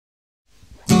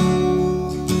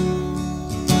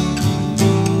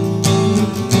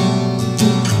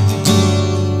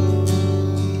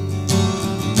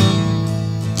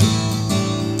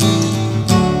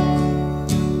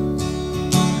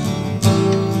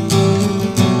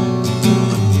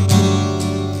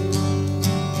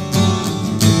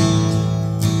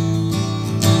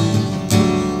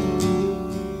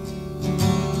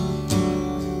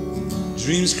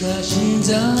dreams crashing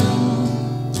down,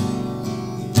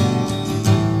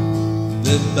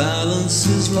 their balance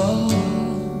is lost.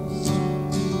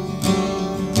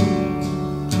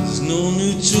 There's no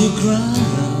neutral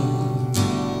ground.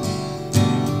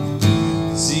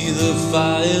 It's either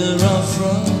fire or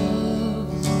frost,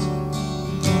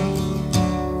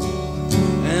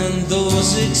 and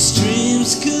those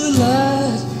extremes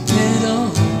collide head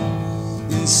on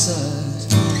inside.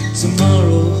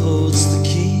 Tomorrow holds the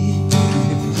key,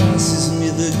 it passes me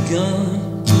the gun.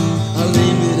 I'll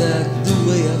aim it at the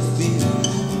way I feel,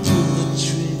 pull the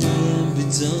trigger and be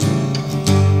done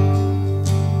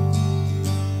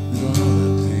with all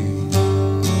that pain.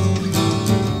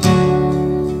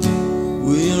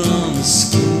 We're on the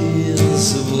scales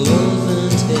of love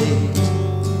and hate,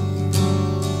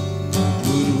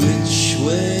 but which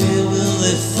way will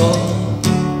they fall?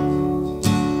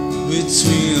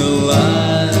 Between a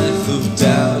life of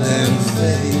doubt and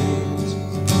fate,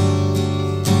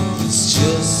 it's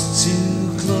just too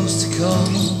close to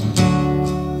call.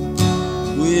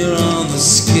 We're on the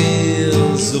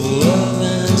scales of love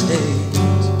and hate,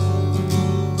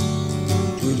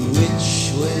 but which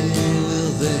way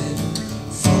will they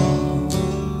fall?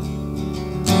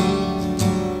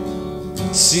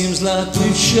 Seems like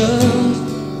we've shut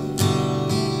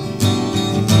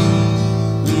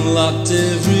and locked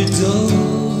every door.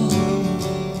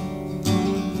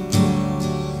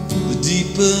 The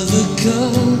deeper the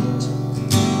cut,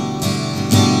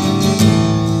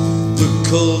 the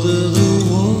colder the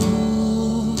war.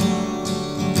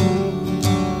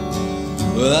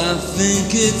 But I think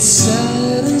it's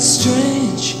sad and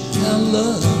strange how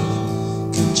love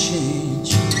can change.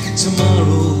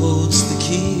 Tomorrow holds the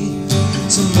key,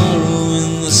 tomorrow in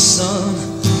the sun.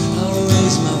 I'll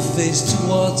raise my face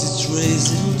towards its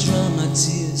rays, it'll dry my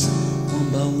tears one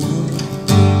by one,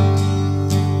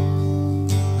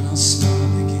 and I'll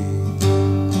smile again.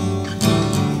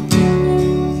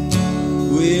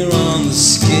 We're on the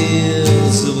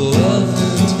scales of love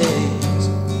and hate,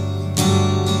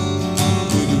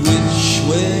 but which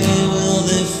way will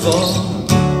they fall?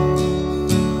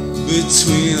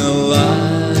 Between a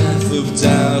life of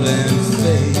doubt and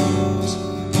fate,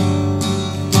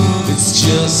 it's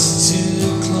just too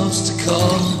close to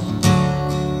call.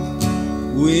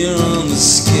 We're on the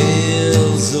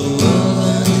scales of love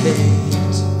and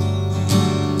hate,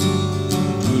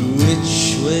 but which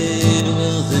way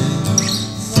will they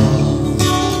fall?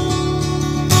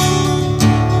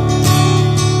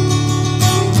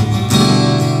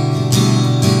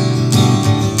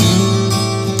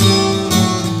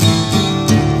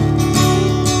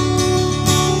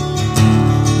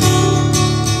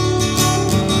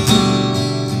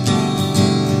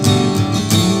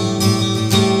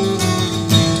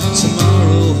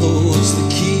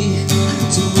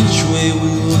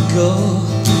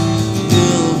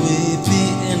 Will we be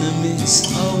enemies,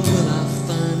 or will I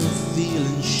find a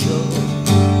feeling sure,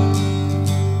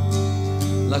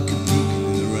 like a beacon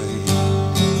in the rain?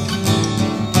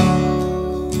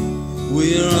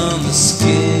 We're on the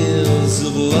scales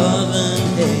of love and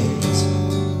hate,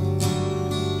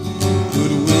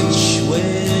 but which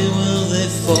way will they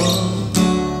fall?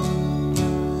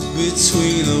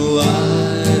 Between a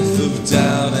life of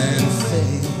doubt and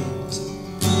fate,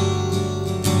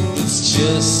 it's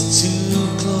just too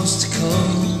close to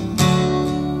call.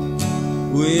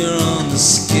 We're on the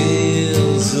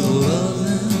scales of love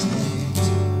and